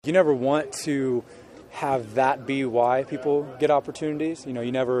You never want to have that be why people get opportunities.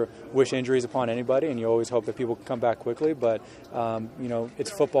 You never wish injuries upon anybody, and you always hope that people can come back quickly. But it's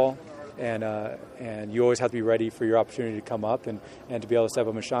football, and you always have to be ready for your opportunity to come up and to be able to step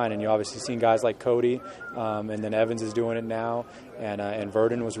up and shine. And you obviously seen guys like Cody, and then Evans is doing it now, and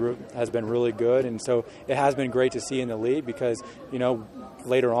Verdon has been really good. And so it has been great to see in the league because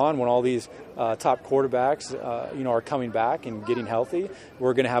later on when all these top quarterbacks are coming back and getting healthy,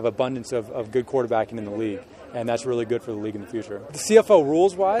 we're going to have abundance of good quarterbacking in the league. And that's really good for the league in the future. The CFO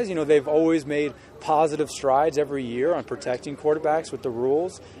rules-wise, they've always made positive strides every year on protecting quarterbacks with the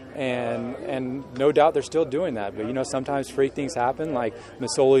rules, and no doubt they're still doing that. But, sometimes freak things happen, like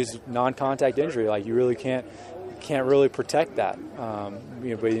Masoli's non-contact injury. Like, you really can't really protect that.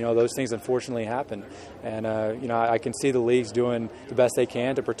 But those things unfortunately happen. And, I can see the leagues doing the best they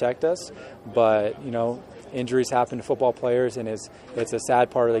can to protect us, but, injuries happen to football players, and it's a sad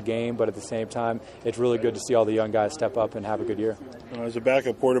part of the game, but at the same time, it's really good to see all the young guys step up and have a good year. As a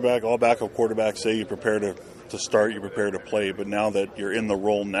backup quarterback, all backup quarterbacks say you prepare to start, you prepare to play, but now that you're in the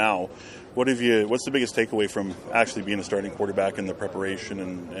role now, what's the biggest takeaway from actually being a starting quarterback in the preparation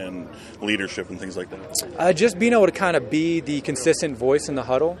and leadership and things like that? Just being able to kind of be the consistent voice in the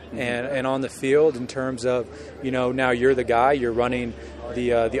huddle and on the field in terms of, now you're the guy, you're running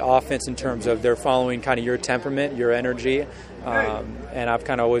the offense in terms of they're following kind of your temperament, your energy. And I've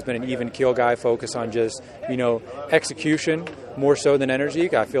kind of always been an even keel guy, focused on just, execution more so than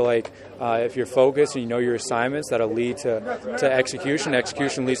energy. I feel like if you're focused and you know your assignments, that'll lead to execution.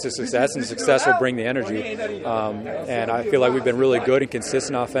 Execution leads to success, and success will bring the energy. And I feel like we've been really good and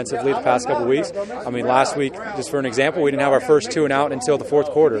consistent offensively the past couple of weeks. Last week, just for an example, we didn't have our first 2 and out until the fourth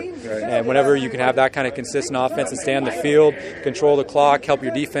quarter. And whenever you can have that kind of consistent offense and stay on the field, control the clock, help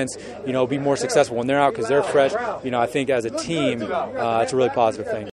your defense, be more successful when they're out because they're fresh, I think as a team, it's a really positive thing.